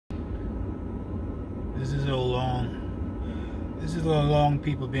This is a long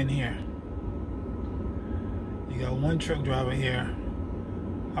people been here. You got one truck driver here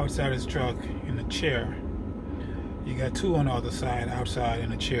outside his truck in a chair. You got two on the other side outside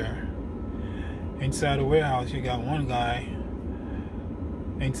in a chair. Inside the warehouse, you got one guy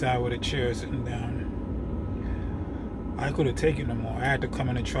inside with a chair sitting down. I couldn't take it no more. I had to come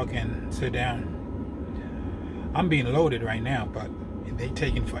in the truck and sit down. I'm being loaded right now, but they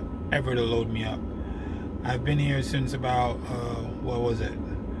taking forever to load me up. I've been here since about what was it?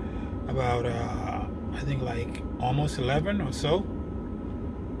 About I think like almost 11 or so.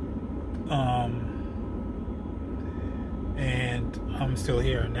 And I'm still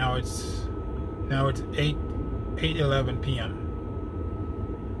here. Now it's 8:11 p.m.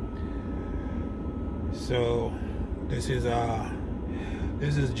 So this is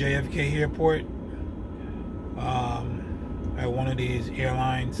JFK Airport. At one of these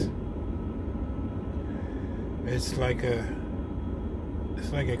airlines. It's like a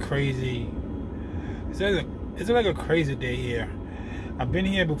crazy day here. I've been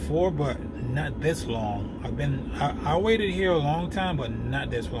here before, but not this long. I waited here a long time, but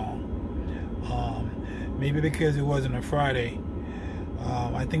not this long. Maybe because it wasn't a Friday.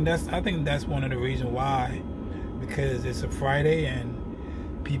 I think that's one of the reasons why, because it's a Friday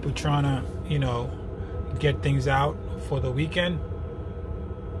and people trying to, get things out for the weekend.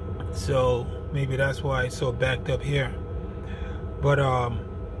 So maybe that's why it's so backed up here. But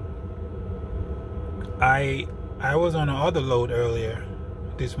I was on the other load earlier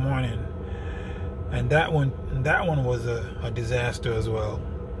this morning, and that one was a disaster as well.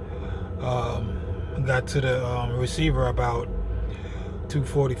 I got to the receiver about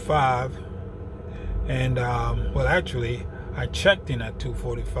 2:45, and well, actually I checked in at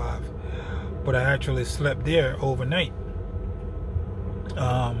 2:45, but I actually slept there overnight.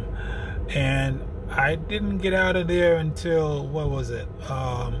 And I didn't get out of there until, what was it?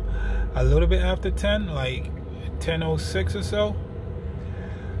 A little bit after 10, like 10:06 or so.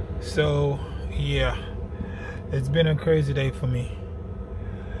 So, yeah, it's been a crazy day for me.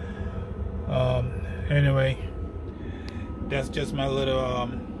 Anyway, that's just my little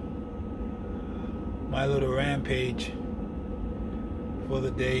rampage for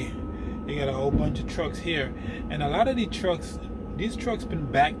the day. You got a whole bunch of trucks here, and a lot of these trucks been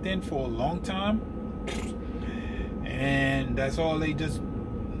backed in for a long time, and that's all they just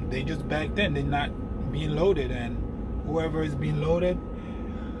backed in. They're not being loaded, and whoever is being loaded,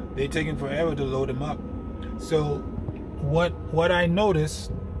 they're taking forever to load them up. So what I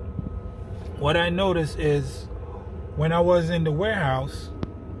noticed is, when I was in the warehouse,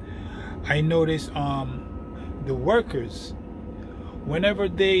 I noticed the workers, whenever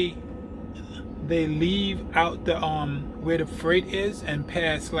they leave out the where the freight is and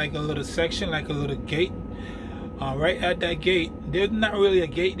pass like a little section, like a little gate, right at that gate, there's not really a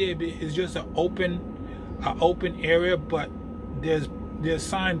gate there, it's just an open area, but there's a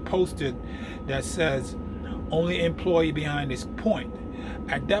sign posted that says only employee behind this point.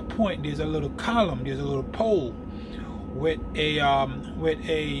 At that point, there's a little column, there's a little pole with a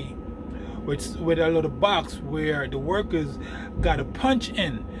little box where the workers got to punch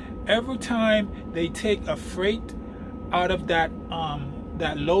in. Every time they take a freight out of that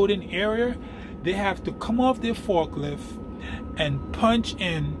loading area, they have to come off their forklift and punch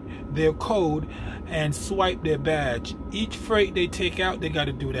in their code and swipe their badge. Each freight they take out, they got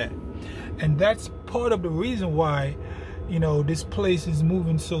to do that. And that's part of the reason why, this place is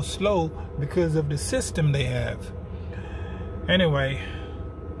moving so slow, because of the system they have. Anyway,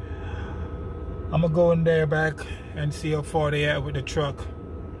 I'm gonna go in there back and see how far they at with the truck.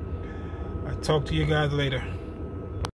 I'll talk to you guys later.